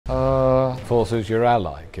Forces your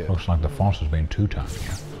ally, kid. Looks like the Force has been two-timing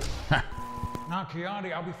you. Now,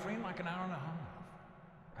 Kiadi, I'll be free in like an hour and a half.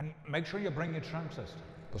 And make sure you bring your trunk system.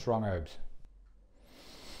 What's wrong, Obes?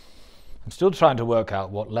 I'm still trying to work out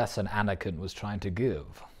what lesson Anakin was trying to give.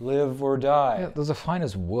 Live or die. Yeah, those are fine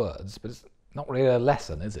as words, but it's not really a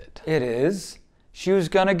lesson, is it? It is. She was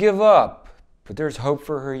gonna give up, but there's hope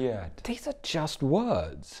for her yet. These are just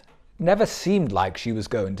words. Never seemed like she was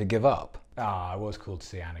going to give up. Ah, it was cool to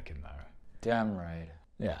see Anakin, though. Damn right.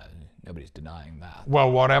 Yeah, nobody's denying that.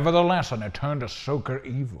 Well, whatever the lesson, it turned Ahsoka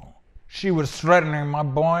evil. She was threatening my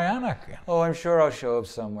boy Anakin. Oh, I'm sure I'll show up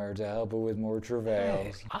somewhere to help her with more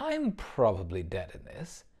travails. I'm probably dead in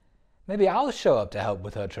this. Maybe I'll show up to help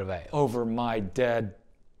with her travail. Over my dead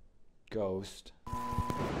ghost.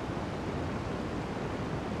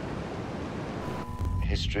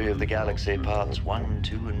 History of the Galaxy Parts 1,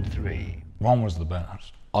 2, and 3. 1 was the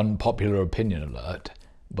best. Unpopular opinion alert,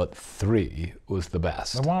 but 3 was the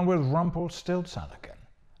best. The one with Rumpelstiltskin.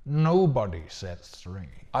 Nobody says 3.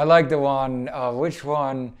 I like the one, which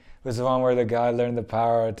one was the one where the guy learned the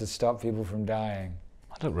power to stop people from dying?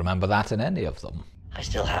 I don't remember that in any of them. I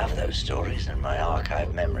still have those stories in my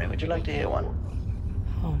archive memory. Would you like to hear one?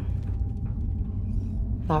 Oh.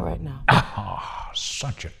 Not right now. Ah,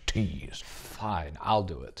 such a tease. Fine, I'll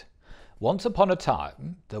do it. Once upon a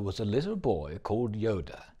time, there was a little boy called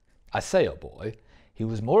Yoda. I say a boy. He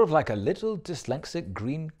was more of like a little dyslexic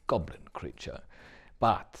green goblin creature.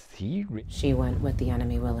 But She went with the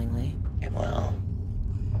enemy willingly. Yeah, well,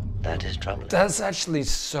 that is troubling. That's actually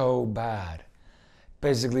so bad.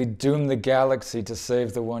 Basically doomed the galaxy to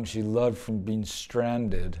save the one she loved from being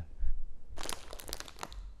stranded.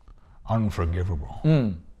 Unforgivable.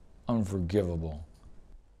 Unforgivable.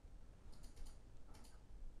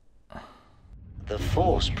 The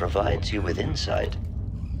Force provides you with insight,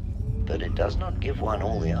 but it does not give one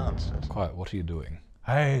all the answers. Quiet, what are you doing?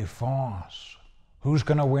 Hey, Force. Who's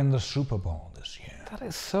gonna win the Super Bowl this year? That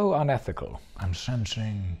is so unethical. I'm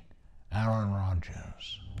sensing Aaron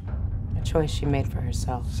Rodgers. A choice she made for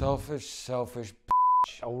herself. Selfish.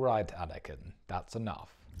 All right, Anakin, that's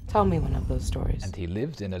enough. Tell me one of those stories. And he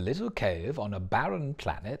lived in a little cave on a barren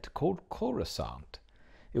planet called Coruscant.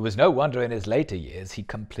 It was no wonder in his later years he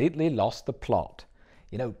completely lost the plot.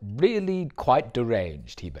 You know, really quite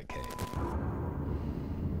deranged he became.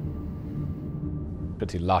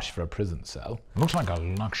 Pretty lush for a prison cell. Looks like a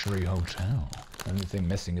luxury hotel. Only thing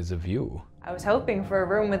missing is a view. I was hoping for a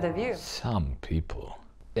room with a view. Some people.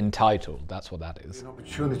 Entitled, that's what that is. An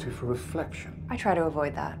opportunity for reflection. I try to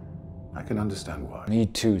avoid that. I can understand why. Me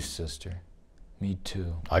too, sister. Me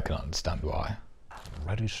too. I can understand why.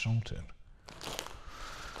 Already salted.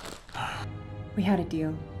 We had a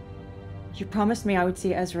deal. You promised me I would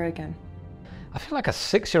see Ezra again. I feel like a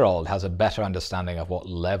 6-year-old has a better understanding of what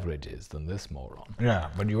leverage is than this moron. Yeah,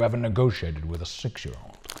 but you haven't negotiated with a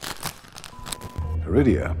 6-year-old.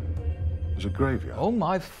 Peridia was a graveyard. Oh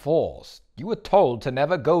my Force. You were told to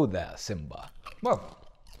never go there, Simba. Well,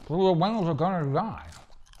 the whales are gonna die.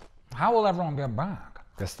 How will everyone get back?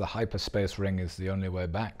 Guess the hyperspace ring is the only way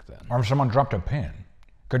back then. Or if someone dropped a pin,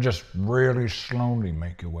 could just really slowly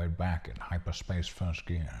make your way back in hyperspace first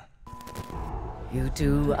gear. You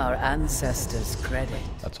do our ancestors credit.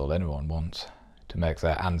 That's all anyone wants. To make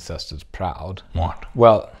their ancestors proud. What?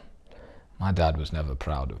 Well, my dad was never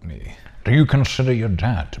proud of me. Do you consider your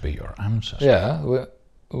dad to be your ancestor? Yeah.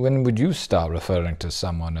 When would you start referring to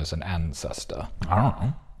someone as an ancestor? I don't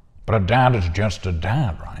know. But a dad is just a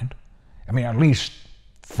dad, right? I mean, at least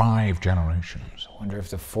 5 generations. I wonder if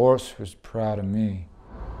the Force was proud of me.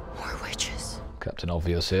 More witches. Captain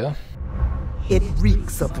Obvious here. It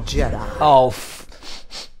reeks of Jedi. Oh,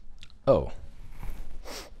 oh.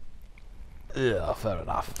 Yeah, fair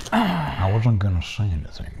enough. I wasn't gonna say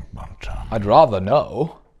anything, but... I'd rather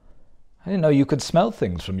know. I didn't know you could smell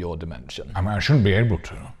things from your dimension. I mean, I shouldn't be able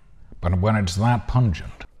to, but when it's that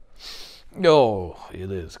pungent... Oh,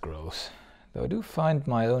 it is gross. Though I do find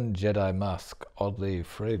my own Jedi musk oddly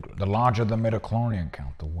fragrant. The larger the midichlorian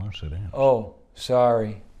count, the worse it is. Oh,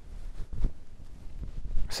 sorry.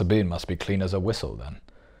 Sabine must be clean as a whistle, then.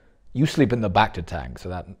 You sleep in the Bacta tank, so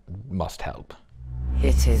that must help.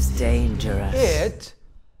 It is dangerous. It?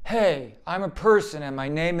 Hey, I'm a person and my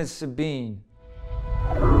name is Sabine.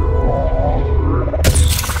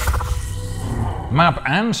 Map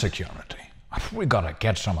and security. We gotta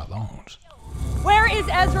get some of those. Where is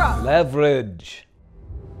Ezra? Leverage.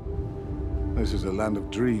 This is a land of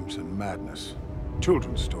dreams and madness.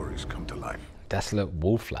 Children's stories come to life. Desolate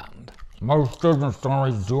wolfland. Most children's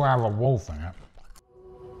stories do have a wolf in it.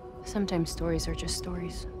 Sometimes stories are just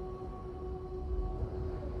stories.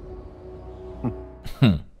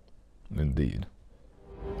 Indeed.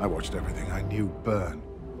 I watched everything I knew burn.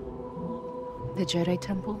 The Jedi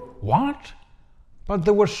Temple? What? But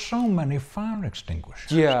there were so many fire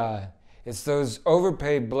extinguishers. Yeah, it's those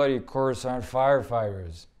overpaid bloody Coruscant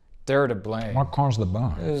firefighters. They're to blame. What caused the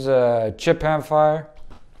burn? It was a chip hand fire.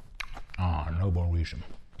 Ah, noble reason.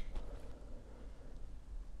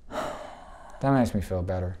 That makes me feel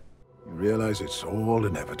better. You realize it's all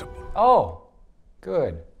inevitable. Oh,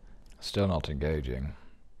 good. Still not engaging.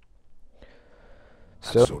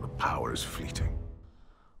 That sort of power is fleeting.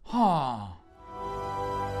 Huh.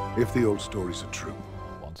 If the old stories are true.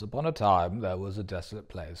 Once upon a time, there was a desolate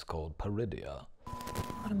place called Peridia.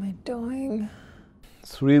 What am I doing?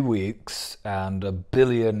 3 weeks and 1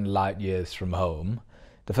 billion light years from home.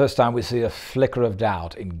 The first time we see a flicker of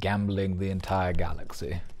doubt in gambling the entire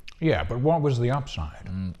galaxy. Yeah, but what was the upside?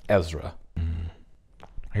 Ezra.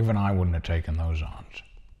 Even I wouldn't have taken those odds.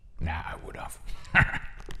 Nah, I would have.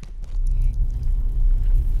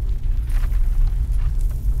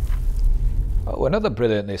 Oh, another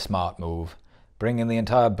brilliantly smart move. Bringing the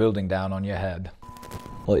entire building down on your head.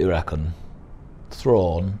 What do you reckon?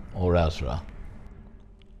 Thrawn or Ezra?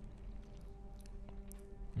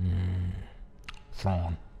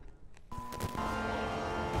 Thrawn.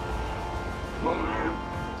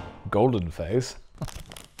 Golden face.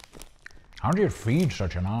 How do you feed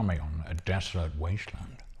such an army on a desolate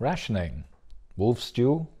wasteland? Rationing. Wolf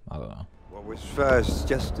stew? I don't know. What was first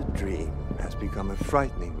just a dream has become a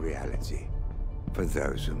frightening reality for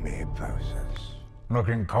those who may oppose us.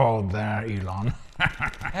 Looking cold there, Elon.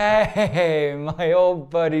 Hey, my old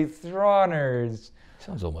buddy Thrawners.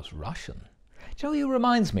 Sounds almost Russian. Do you know who he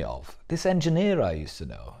reminds me of? This engineer I used to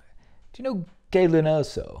know. Do you know Galen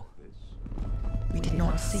Erso? We did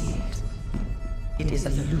not see it. It is a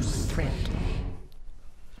loose thread.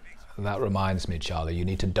 That reminds me, Charlie, you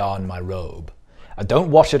need to don my robe.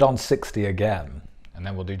 Don't wash it on 60 again. And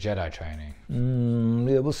then we'll do Jedi training.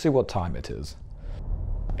 Yeah, we'll see what time it is.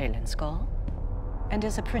 Balin Skull and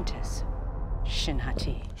his apprentice, Shin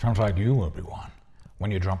Hati. Sounds like you, Obi Wan, when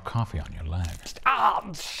you drop coffee on your leg. Ah,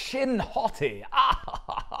 Shin Hati.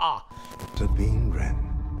 Ah, Sabine Wren.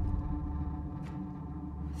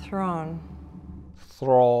 Thrawn.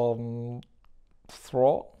 Thrawn.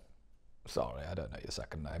 Sorry, I don't know your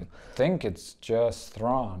second name. I think it's just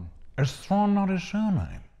Thrawn. Is Thrawn not his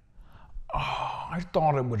surname? Oh, I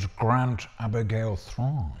thought it was Grant Abigail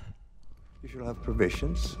Thrawn. You shall have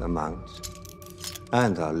provisions, a mount,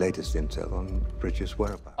 and our latest intel on Bridges'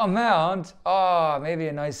 whereabouts. A mount? Oh, maybe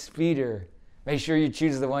a nice speeder. Make sure you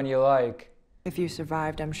choose the one you like. If you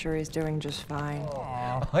survived, I'm sure he's doing just fine.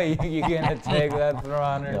 Oh, you're gonna take that,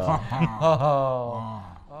 Thrawners? Oh.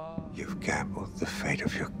 You've gambled the fate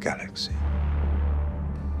of your galaxy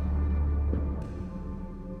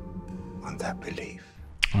on that belief.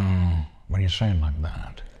 When you say it like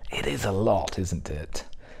that. It is a lot, isn't it?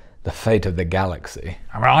 The fate of the galaxy.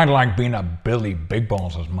 I mean, I'd like being a Billy Big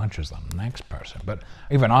Balls as much as the next person, but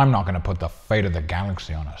even I'm not going to put the fate of the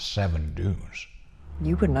galaxy on a 7 dues.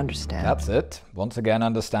 You wouldn't understand. That's it. Once again,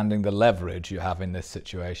 understanding the leverage you have in this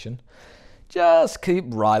situation. Just keep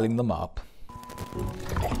riling them up.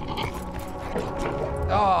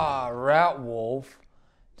 Ah, rat wolf.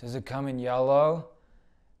 Does it come in yellow?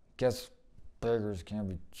 Guess beggars can't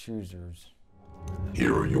be choosers.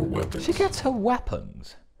 Here are your weapons. She gets her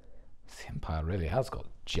weapons. The Empire really has got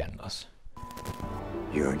generous.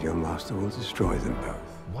 You and your master will destroy them both.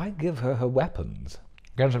 Why give her her weapons?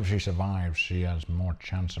 Guess if she survives, she has more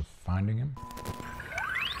chance of finding him.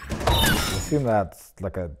 I assume that's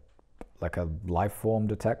like a life form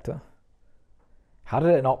detector. How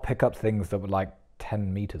did it not pick up things that were like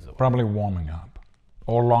 10 meters away? Probably warming up.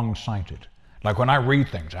 Or long-sighted. Like when I read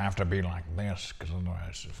things, I have to be like this, because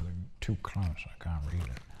otherwise it's like too close, I can't read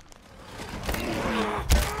it.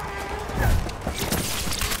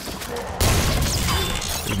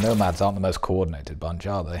 These nomads aren't the most coordinated bunch,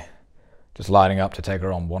 are they? Just lining up to take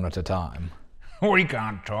her on one at a time. We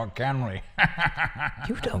can't talk, can we?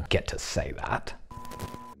 You don't get to say that.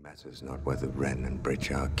 It matters not whether Wren and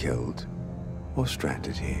Bridge are killed or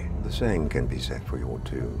stranded here. The same can be said for your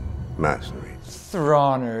two mercenaries.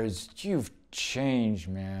 Thrawners, you've changed,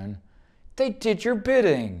 man. They did your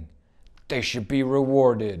bidding. They should be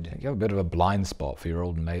rewarded. You have a bit of a blind spot for your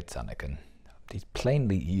old mates, Anakin. He's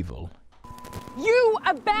plainly evil. You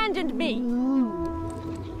abandoned me!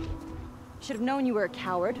 Should have known you were a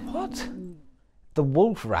coward. What? The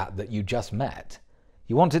wolf rat that you just met?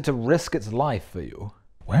 You wanted to risk its life for you?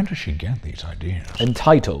 Where does she get these ideas?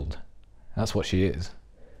 Entitled. That's what she is.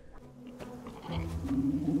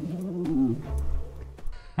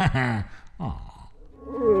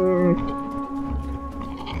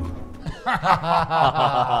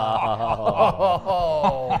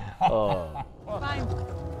 Fine.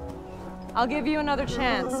 I'll give you another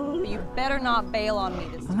chance, but you better not bail on me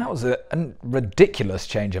this time. And that was a ridiculous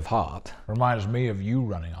change of heart. Reminds me of you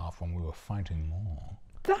running off when we were fighting more.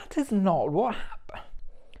 That is not what happened.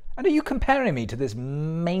 And are you comparing me to this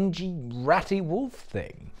mangy, ratty wolf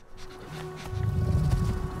thing?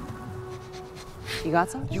 You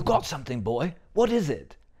got some? You got something, boy. What is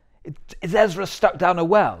it? Is Ezra stuck down a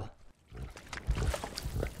well?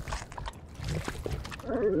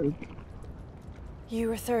 You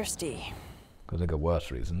were thirsty. Could think of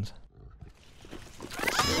worse reasons.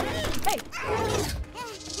 Hey!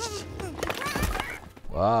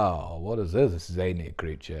 Wow, what is this zany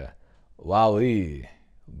creature? Wowee,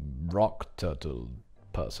 rock turtle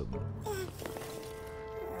person.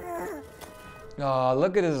 Oh,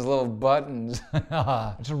 look at his little buttons.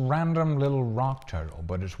 It's a random little rock turtle,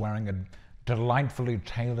 but it's wearing a delightfully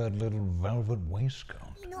tailored little velvet waistcoat.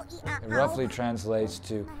 It roughly translates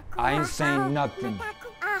to, I ain't saying nothing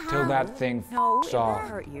till that thing f***s off.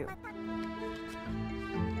 Hurt you.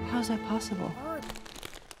 How's that possible?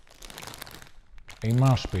 He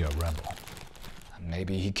must be a rebel.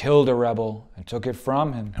 Maybe he killed a rebel and took it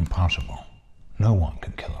from him. Impossible. No one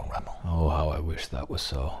can kill a rebel. Oh, how I wish that was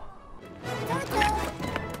so.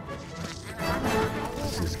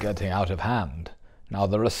 This is getting out of hand. Now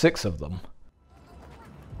there are 6 of them.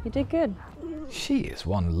 You did good. She is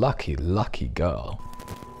one lucky, lucky girl.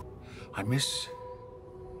 I miss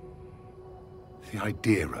the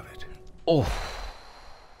idea of it. Oh,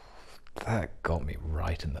 that got me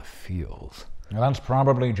right in the feels. Now that's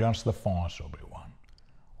probably just the Force, Obi Wan.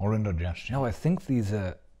 Or indigestion. No, I think these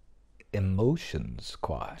are emotions,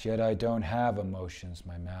 Qui. Jedi don't have emotions,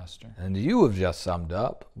 my master. And you have just summed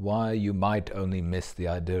up why you might only miss the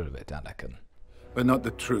idea of it, Anakin. But not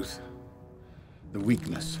the truth. The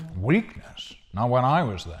weakness. Weakness? Now when I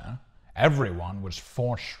was there, everyone was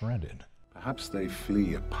Force shredded. Perhaps they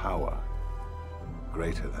flee a power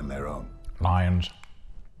greater than their own. Lions.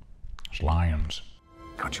 It's lions.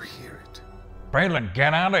 Can't you hear it? Braylon,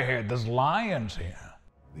 get out of here. There's lions here.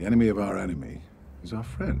 The enemy of our enemy is our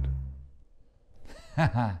friend.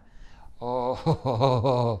 I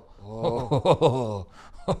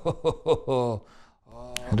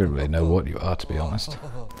don't really know what you are, to be honest.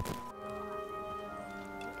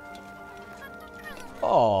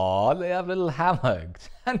 Oh, they have little hammocks,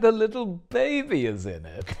 and the little baby is in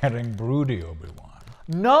it. Getting broody, Obi-Wan.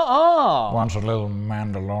 No! Wants a little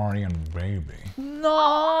Mandalorian baby.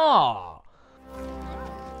 No!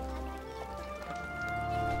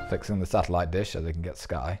 Fixing the satellite dish so they can get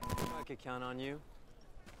Sky. I could count on you.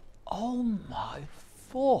 Oh my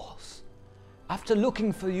Force! After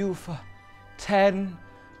looking for you for 10,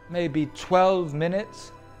 maybe 12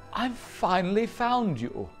 minutes, I've finally found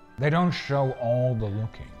you. They don't show all the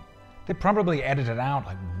looking. They probably edited out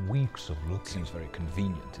like weeks of looking. Seems very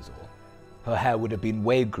convenient is all. Her hair would have been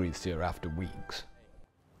way greasier after weeks.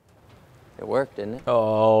 It worked, didn't it?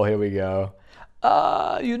 Oh, here we go.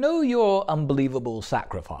 You know your unbelievable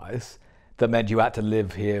sacrifice that meant you had to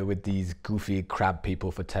live here with these goofy crab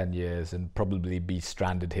people for 10 years and probably be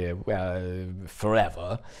stranded here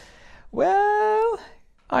forever? Well,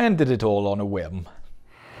 I ended it all on a whim.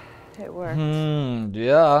 It worked.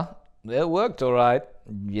 Yeah, it worked all right.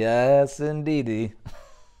 Yes, indeedy.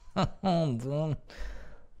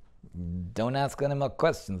 Don't ask any more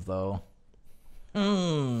questions, though.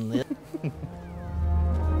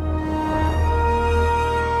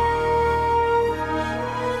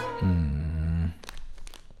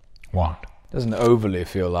 What? Doesn't overly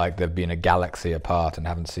feel like they've been a galaxy apart and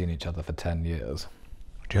haven't seen each other for 10 years.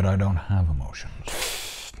 Jedi don't have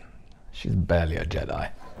emotions. She's barely a Jedi.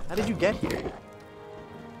 How did you get here?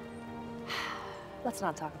 Let's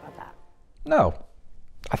not talk about that. No,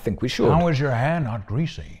 I think we should. How is your hair not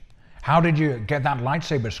greasy? How did you get that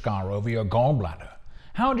lightsaber scar over your gallbladder?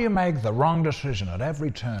 How do you make the wrong decision at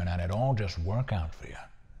every turn and it all just work out for you?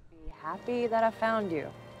 Be happy that I found you.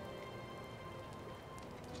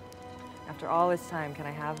 After all this time, can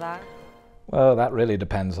I have that? Well, that really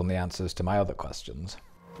depends on the answers to my other questions.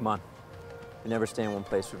 Come on. You never stay in one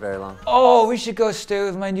place for very long. Oh, we should go stay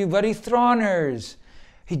with my new buddy Thrawners.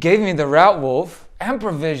 He gave me the Route Wolf and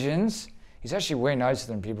provisions. He's actually way nicer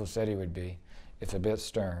than people said he would be, if a bit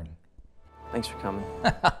stern. Thanks for coming.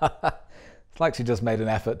 It's like she just made an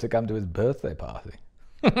effort to come to his birthday party.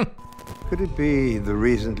 Could it be the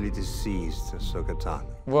recently deceased Ahsoka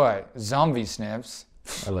Tano? What, zombie sniffs?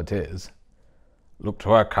 Well, it is. Look to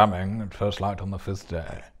her coming at first light on the 5th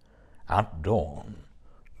day. At dawn,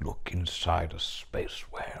 look inside a space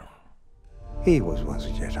whale. He was once a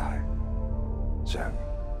Jedi. So,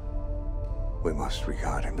 we must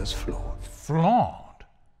regard him as flawed. Flawed?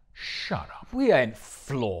 Shut up. We ain't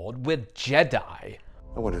flawed, we're Jedi.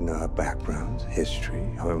 I want to know her background, history,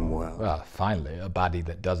 homeworld. Well, finally, a baddie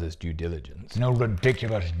that does his due diligence. No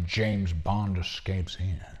ridiculous James Bond escapes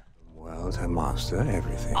here. World, her master,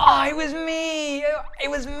 everything. Oh, it was me! It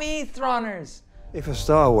was me, Thrawners! If a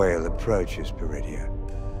star whale approaches Peridia,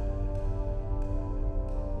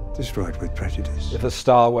 destroy it with prejudice. If a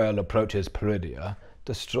star whale approaches Peridia,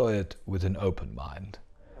 destroy it with an open mind.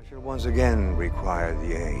 I shall once again require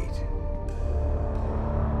the aid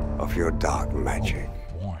of your dark magic.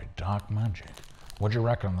 Oh boy, dark magic. What do you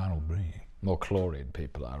reckon that'll be? More chlorine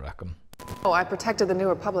people, I reckon. Oh, I protected the New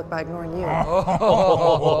Republic by ignoring you.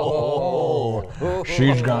 Oh,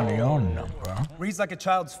 she's got your number. Reads like a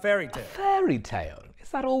child's fairy tale. Fairy tale? Is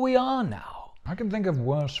that all we are now? I can think of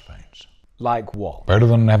worse fates. Like what? Better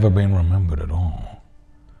than never being remembered at all.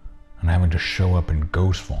 And having to show up in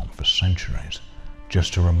ghost form for centuries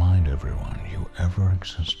just to remind everyone you ever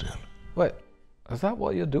existed. Wait, is that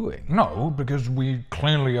what you're doing? No, because we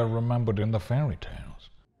clearly are remembered in the fairy tales.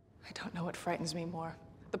 I don't know what frightens me more.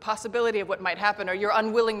 The possibility of what might happen or your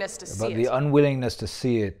unwillingness to see it. But the unwillingness to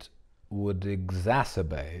see it would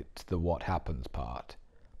exacerbate the what happens part.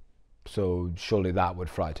 So surely that would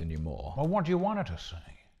frighten you more. Well, what do you want it to say?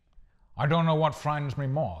 I don't know what frightens me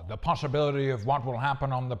more. The possibility of what will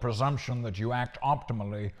happen on the presumption that you act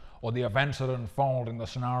optimally, or the events that unfold in the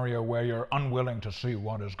scenario where you're unwilling to see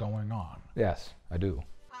what is going on. Yes, I do.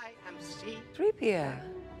 I am C-3PO.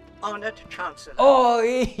 Honored Chancellor. Oh,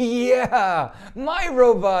 yeah! My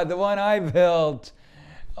robot, the one I built.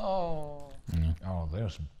 Oh. Oh,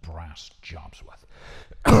 there's brass jobs with.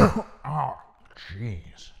 Oh,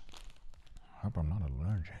 jeez. Hope I'm not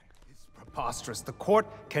allergic. It's preposterous. The court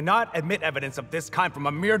cannot admit evidence of this kind from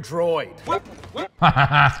a mere droid. Let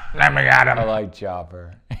me at him. I like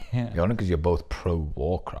Chopper. Only because you're both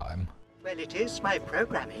pro-war crime. Well, it is my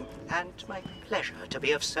programming and my pleasure to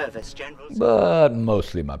be of service, General. But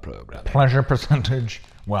mostly my programming. Pleasure percentage?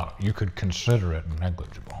 Well, you could consider it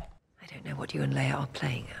negligible. I don't know what you and Leia are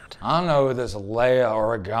playing at. I don't know who this Leia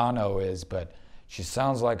Oregano is, but she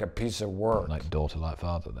sounds like a piece of work. Like daughter, like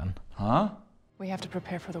father, then. Huh? We have to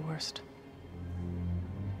prepare for the worst.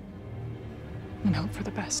 And hope for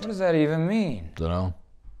the best. What does that even mean? Dunno.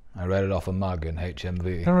 I read it off a mug in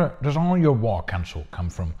HMV. Does all your war counsel come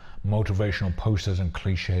from motivational posters and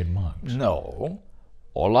cliched mugs? No.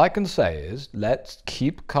 All I can say is, let's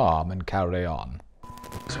keep calm and carry on.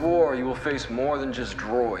 This war, you will face more than just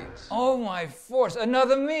droids. Oh my force,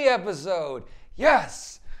 another me episode!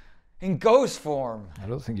 Yes! In ghost form. I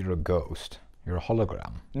don't think you're a ghost. You're a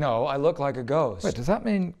hologram. No, I look like a ghost. Wait, does that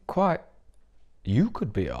mean quite... You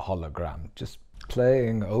could be a hologram, just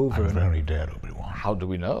playing over... I'm very dead, Obi Wan. How do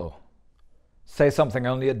we know? Say something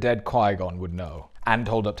only a dead Qui-Gon would know. And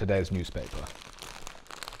hold up today's newspaper.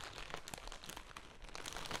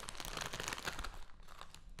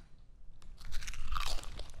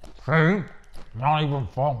 See? Not even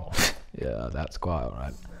formal. Yeah, that's quite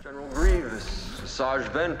alright. General Grievous, Sage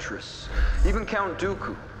Ventress, even Count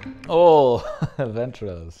Dooku. Oh,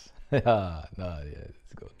 Ventress. Yeah, no, yeah,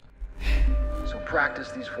 it's good. So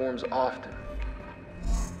practice these forms often.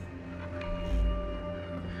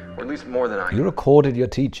 Or at least more than I You recorded your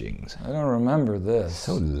teachings. I don't remember this.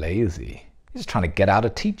 So lazy. You're just trying to get out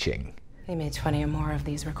of teaching. He made 20 or more of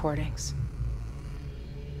these recordings.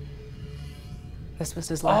 This was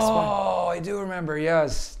his last one. Oh, I do remember,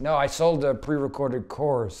 yes. No, I sold a pre-recorded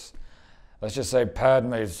course. Let's just say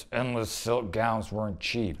Padme's endless silk gowns weren't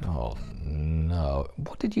cheap. Oh, no.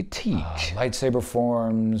 What did you teach? Lightsaber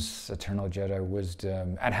forms, eternal Jedi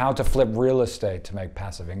wisdom, and how to flip real estate to make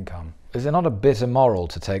passive income. Is it not a bit immoral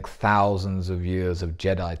to take thousands of years of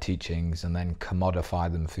Jedi teachings and then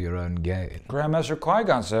commodify them for your own gain? Grandmaster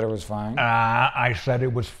Qui-Gon said it was fine. I said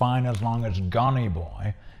it was fine as long as Gunny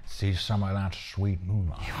Boy sees some of that sweet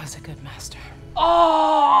moonlight. He was a good master.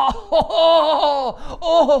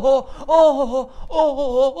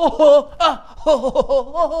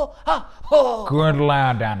 Good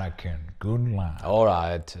lad, Anakin. Good lad. All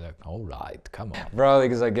right, come on. Probably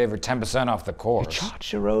because I gave her 10% off the course. You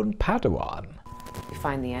charge your own Padawan. We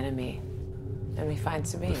find the enemy, and we find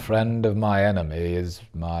Sabine. The friend of my enemy is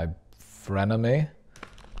my frenemy.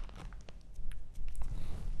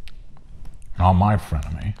 Not my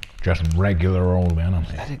frenemy, just regular old enemy.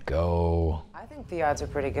 Let it go. I think the odds are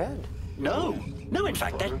pretty good. No, in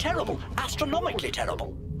fact, they're terrible. Astronomically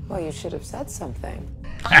terrible. Well, you should have said something.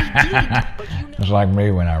 It's like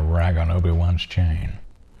me when I rag on Obi-Wan's chain.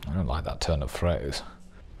 I don't like that turn of phrase.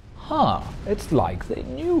 Huh, it's like they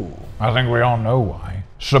knew. I think we all know why.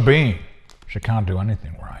 Sabine. She can't do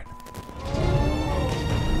anything right.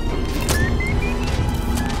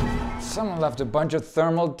 Someone left a bunch of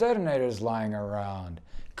thermal detonators lying around.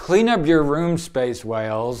 Clean up your room, Space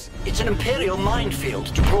Whales. It's an Imperial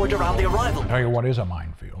minefield deployed around the arrival. I'll tell you what is a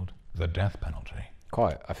minefield. The death penalty.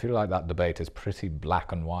 Quite. I feel like that debate is pretty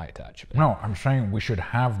black and white, actually. No, I'm saying we should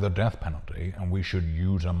have the death penalty and we should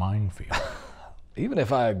use a minefield. Even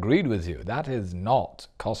if I agreed with you, that is not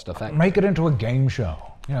cost-effective. Make it into a game show.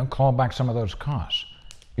 You know, claw back some of those costs.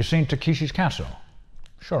 You seen Takeshi's Castle?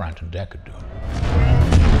 Sure, Ant and Dec could do it.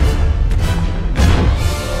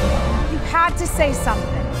 You had to say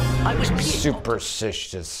something. I was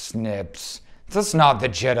Superstitious snips. That's not the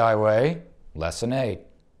Jedi way. Lesson 8.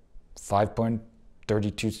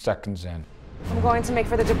 5.32 seconds in. I'm going to make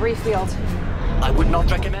for the debris field. I would not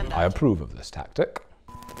recommend that. I approve of this tactic.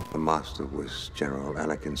 The master was General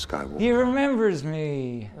Anakin Skywalker. He remembers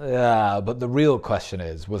me. Yeah, but the real question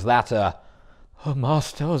is, was that a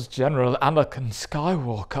master's General Anakin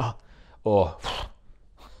Skywalker? Or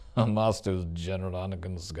a master's General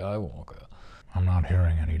Anakin Skywalker? I'm not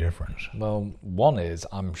hearing any difference. Well, one is,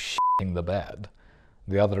 I'm shitting the bed.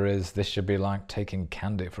 The other is, this should be like taking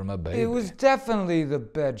candy from a baby. It was definitely the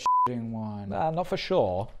bed-shitting one. Not for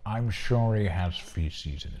sure. I'm sure he has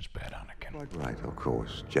feces in his bed, Anakin. Quite right, of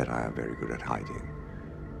course. Jedi are very good at hiding.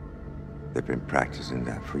 They've been practicing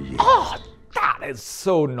that for years. Oh, that is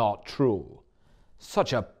so not true.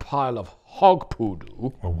 Such a pile of hog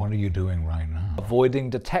poodoo. Well, what are you doing right now?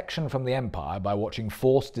 Avoiding detection from the Empire by watching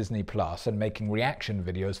Force Disney Plus and making reaction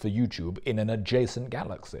videos for YouTube in an adjacent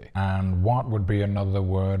galaxy. And what would be another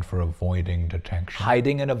word for avoiding detection?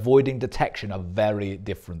 Hiding and avoiding detection are very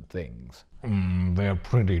different things. They're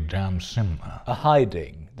pretty damn similar. A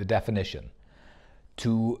hiding, the definition,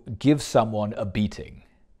 to give someone a beating.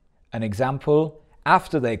 An example,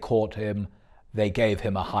 after they caught him, they gave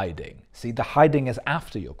him a hiding. See, the hiding is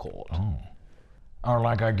after you're caught. Oh. Or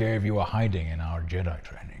like I gave you a hiding in our Jedi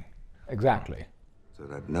training. Exactly. So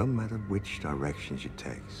that no matter which direction she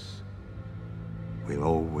takes, we'll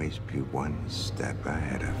always be one step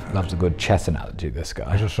ahead of her. Loves a good chess analogy, this guy.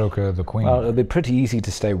 As Ahsoka the Queen. Well, it'd be pretty easy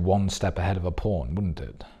to stay one step ahead of a pawn, wouldn't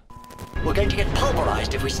it? We're going to get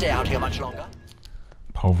pulverized if we stay out here much longer.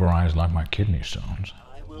 Pulverized like my kidney stones.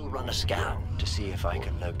 We'll run a scan to see if I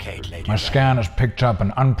can locate Lady My scan has picked up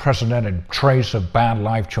an unprecedented trace of bad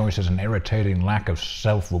life choices and irritating lack of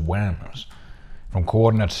self-awareness from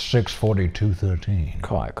coordinates 64213.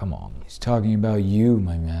 Quite, come on. He's talking about you,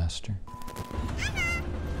 my master.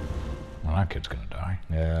 Well, that kid's gonna die.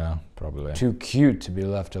 Yeah, probably. Too cute to be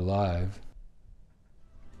left alive.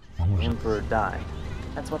 The Emperor died.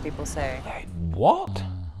 That's what people say. What?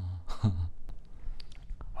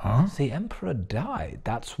 Huh? The Emperor died.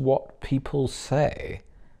 That's what people say.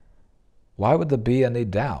 Why would there be any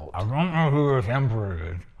doubt? I don't know who this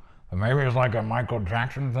Emperor is. But maybe it's like a Michael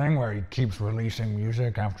Jackson thing where he keeps releasing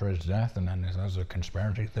music after his death and then there's the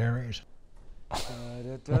conspiracy theories.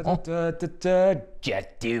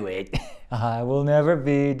 Just do it. I will never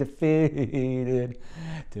be defeated.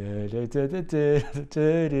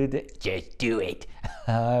 Just do it.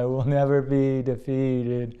 I will never be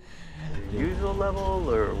defeated. Usual level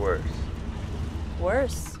or worse?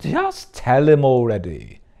 Worse. Just tell him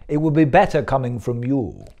already. It would be better coming from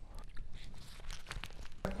you.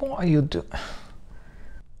 What are you doing?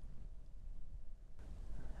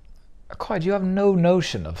 Quite, you have no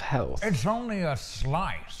notion of health. It's only a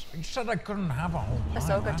slice. You said I couldn't have a whole pie.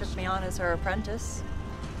 Ahsoka took me on as her apprentice.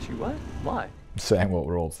 She what? Why? Saying what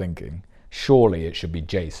we're all thinking. Surely it should be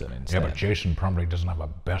Jason instead. Yeah, but Jason probably doesn't have a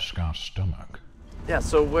Beskar stomach. Yeah,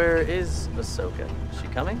 so where is Ahsoka? Is she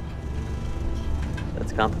coming?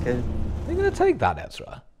 That's complicated. You're going to take that,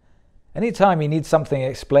 Ezra. Anytime he needs something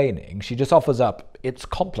explaining, she just offers up, it's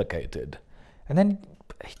complicated. And then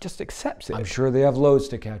he just accepts it. I'm sure they have loads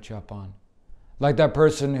to catch up on. Like that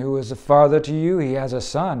person who is a father to you, he has a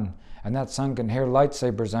son. And that son can hear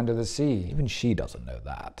lightsabers under the sea. Even she doesn't know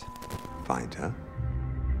that. Find her?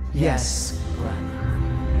 Yes.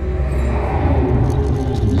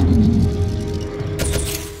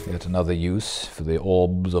 Yet another use for the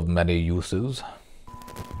orbs of many uses.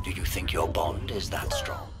 Do you think your bond is that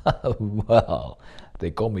strong? Well,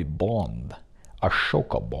 they call me Bond.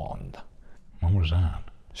 Ashoka Bond. What was that?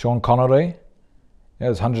 Sean Connery? Yeah,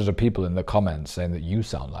 there's hundreds of people in the comments saying that you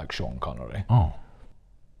sound like Sean Connery. Oh.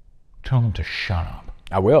 Tell them to shut up.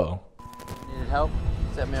 I will. Needed help?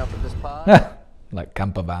 Set me up with this pod? Like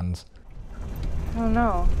camper vans. I don't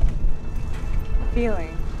know.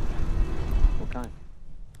 Feeling. What kind?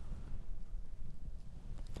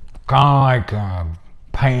 Like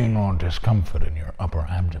pain or discomfort in your upper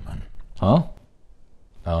abdomen. Huh?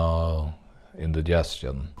 Oh,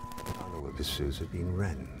 indigestion. Will the Susa been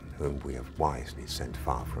Wren? whom we have wisely sent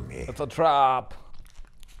far from here. It's a trap.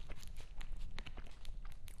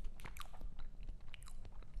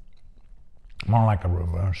 More like a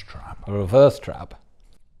reverse trap. A reverse trap?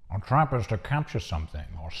 A trap is to capture something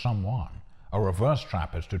or someone. A reverse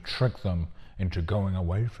trap is to trick them into going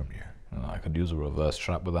away from you. Oh, I could use a reverse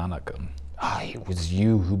trap with Anakin. Ah, it was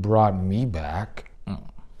you who brought me back.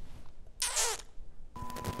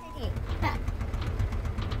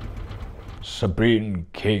 Sabine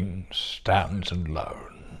King stands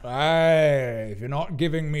alone. Hey, if you're not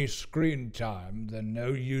giving me screen time, then no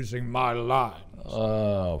using my lines.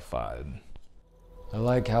 Oh, fine. I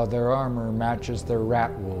like how their armor matches their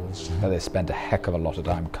rat wolves. They spent a heck of a lot of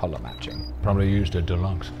time color matching. Probably used a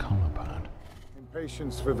deluxe color pad.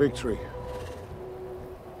 Impatience for victory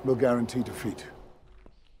will guarantee defeat.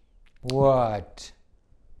 What?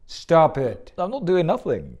 Stop it. I'm not doing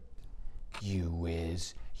nothing. You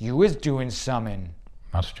is doing something.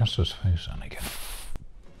 That's just his face, Anakin.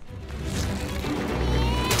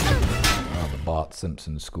 Oh, the Bart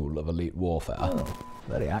Simpson School of Elite Warfare. Oh,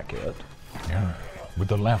 very accurate. Yeah, with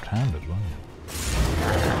the left hand as well.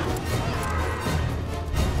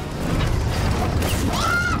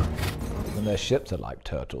 Even their ships are like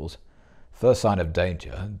turtles. First sign of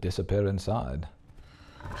danger, disappear inside.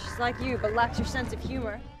 She's like you, but lacks your sense of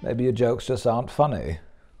humor. Maybe your jokes just aren't funny.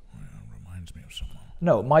 Reminds me of someone.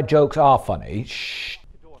 No, my jokes are funny. Shh.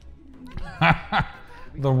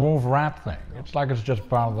 The wolf rat thing. It's like it's just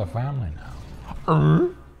part of the family now.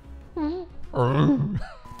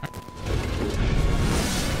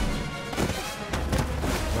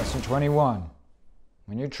 Lesson 21.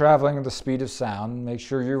 When you're traveling at the speed of sound, make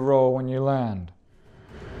sure you roll when you land.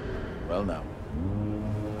 Well now,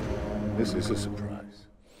 this is a surprise.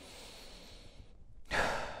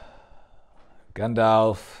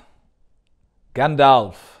 Gandalf.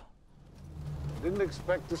 Gandalf. Didn't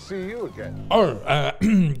expect to see you again. Oh,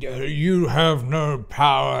 you have no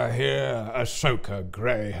power here, Ahsoka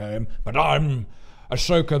Greyham, but I'm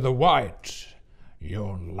Ahsoka the White.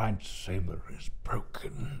 Your lightsaber is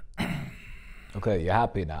broken. Okay, you're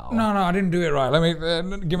happy now? No, I didn't do it right. Let me,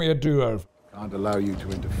 give me a do-over. Can't allow you to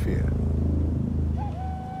interfere.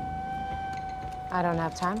 I don't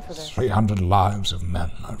have time for this. 300 lives of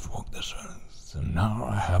men I've walked this earth, and now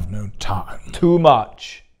I have no time. Too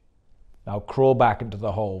much. Now crawl back into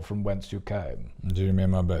the hole from whence you came. Do you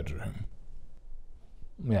mean my bedroom?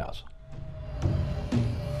 Yes.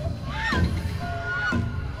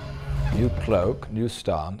 New cloak, new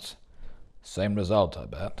stance. Same result, I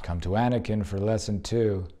bet. Come to Anakin for lesson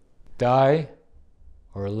 2. Die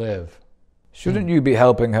or live. Shouldn't you be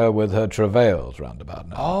helping her with her travails roundabout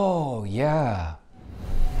now? Oh, yeah.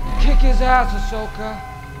 Kick his ass, Ahsoka.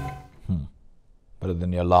 Better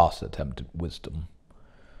than your last attempt at wisdom.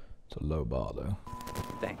 It's a low bar, though.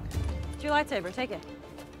 Thanks. It's your lightsaber. Take it.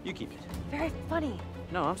 You keep it. Very funny.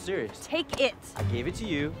 No, I'm serious. Take it. I gave it to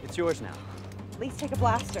you. It's yours now. At least take a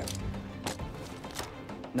blaster.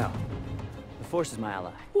 No. The Force is my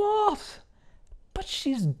ally. What? But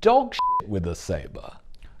she's dog shit with a saber.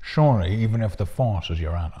 Surely, even if the Force is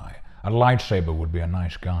your ally, a lightsaber would be a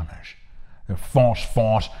nice garnish. The Force,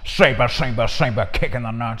 saber, kick in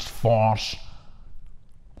the nuts, Force.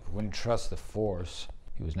 I wouldn't trust the Force.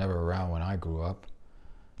 He was never around when I grew up.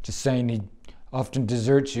 Just saying he often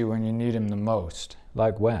deserts you when you need him the most.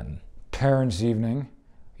 Like when? Parents' evening.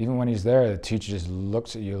 Even when he's there, the teacher just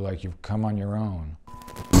looks at you like you've come on your own.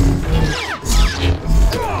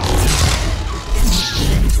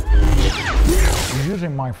 He's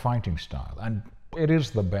using my fighting style, and it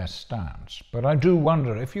is the best stance. But I do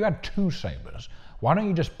wonder, if you had 2 sabers, why don't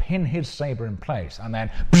you just pin his saber in place and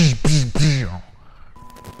then...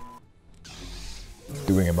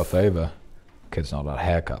 Doing him a favor. Kid's not had a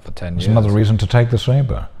haircut for 10 years. There's another reason to take the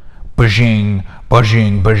saber. Bajing,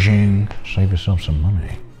 bajing, bajing. Save yourself some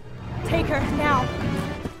money. Take her now.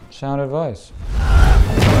 Sound advice.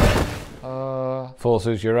 Force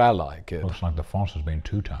is your ally, kid. Looks like the Force has been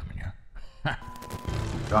 2-timing you.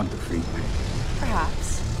 Can't defeat me.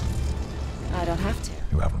 Perhaps. I don't have to.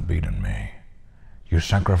 You haven't beaten me. You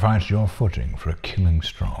sacrificed your footing for a killing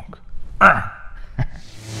stroke. I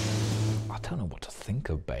don't know what to think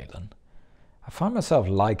of Balin. I find myself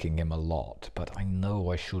liking him a lot, but I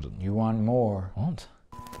know I shouldn't. You want more. What?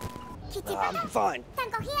 I'm fine.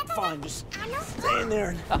 Fine, just stay in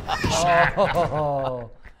there.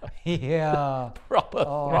 Oh, yeah. Proper.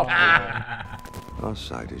 Our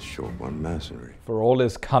side is short one mercenary. For all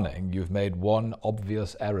his cunning, you've made one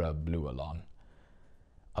obvious error, Blue Alon.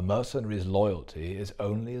 A mercenary's loyalty is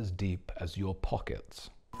only as deep as your pockets.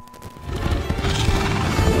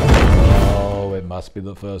 Oh, it must be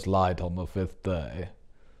the first light on the 5th day.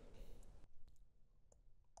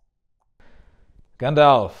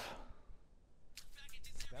 Gandalf.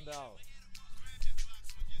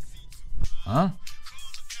 Huh?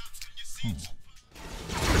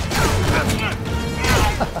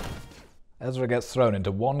 Ezra gets thrown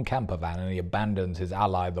into one camper van and he abandons his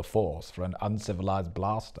ally, the Force, for an uncivilized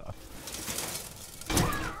blaster.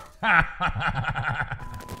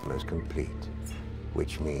 Most complete,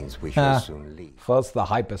 which means we shall soon leave. First the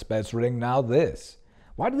hyperspace ring, now this.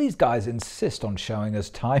 Why do these guys insist on showing us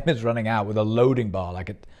time is running out with a loading bar like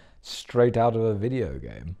it's straight out of a video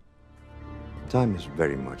game? Time is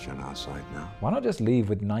very much on our side now. Why not just leave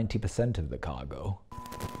with 90% of the cargo?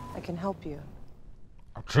 I can help you.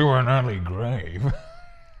 To an early grave.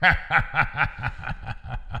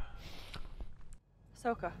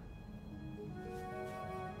 Ahsoka.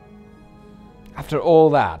 After all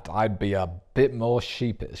that, I'd be a bit more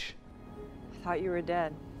sheepish. I thought you were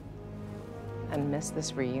dead. And miss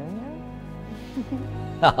this reunion?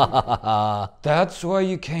 That's why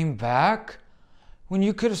you came back? When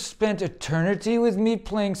you could have spent eternity with me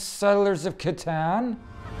playing Settlers of Catan?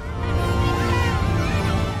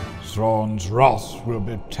 Thrawn's wrath will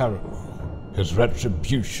be terrible, his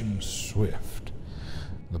retribution swift.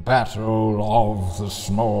 The battle of the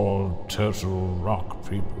small turtle rock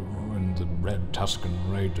people and the red Tuscan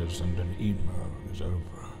raiders and an emo is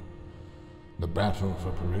over. The battle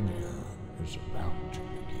for Perinia is about to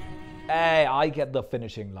begin. Hey, I get the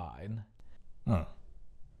finishing line. Oh.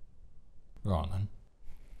 Go on then.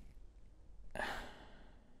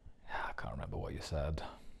 I can't remember what you said.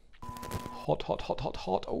 Hot, hot, hot, hot,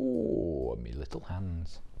 hot. Oh, me little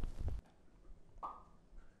hands.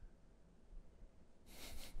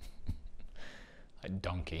 A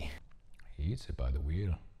donkey. He eats it by the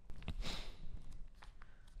wheel.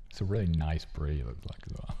 It's a really nice brie, it looks like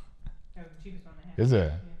as well. Oh, the cheapest one they have. Is it?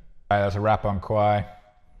 Yeah. Alright, that's a wrap on Kwai.